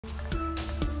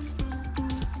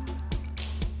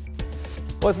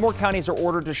Well, as more counties are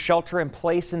ordered to shelter in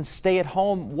place and stay at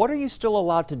home, what are you still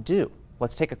allowed to do?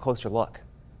 Let's take a closer look.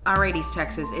 Alright, East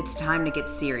Texas, it's time to get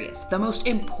serious. The most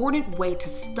important way to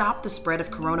stop the spread of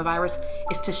coronavirus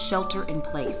is to shelter in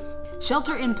place.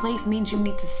 Shelter in place means you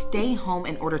need to stay home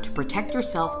in order to protect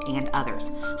yourself and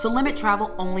others. So limit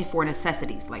travel only for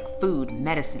necessities like food,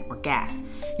 medicine, or gas.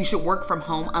 You should work from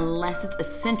home unless it's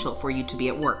essential for you to be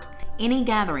at work. Any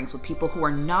gatherings with people who are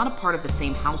not a part of the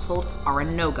same household are a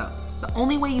no-go. The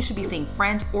only way you should be seeing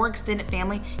friends or extended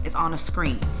family is on a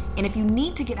screen. And if you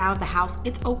need to get out of the house,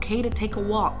 it's okay to take a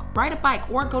walk, ride a bike,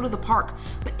 or go to the park.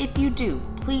 But if you do,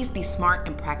 please be smart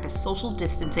and practice social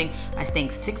distancing by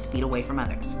staying 6 feet away from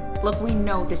others. Look, we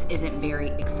know this isn't very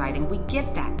exciting. We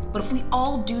get that. But if we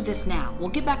all do this now, we'll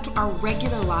get back to our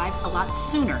regular lives a lot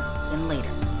sooner than later.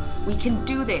 We can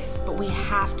do this, but we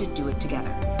have to do it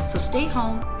together. So stay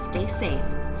home, stay safe,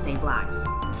 save lives.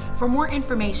 For more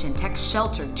information, text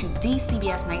SHELTER to the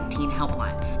CBS 19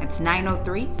 helpline. That's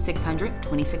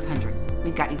 903-600-2600.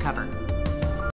 We've got you covered.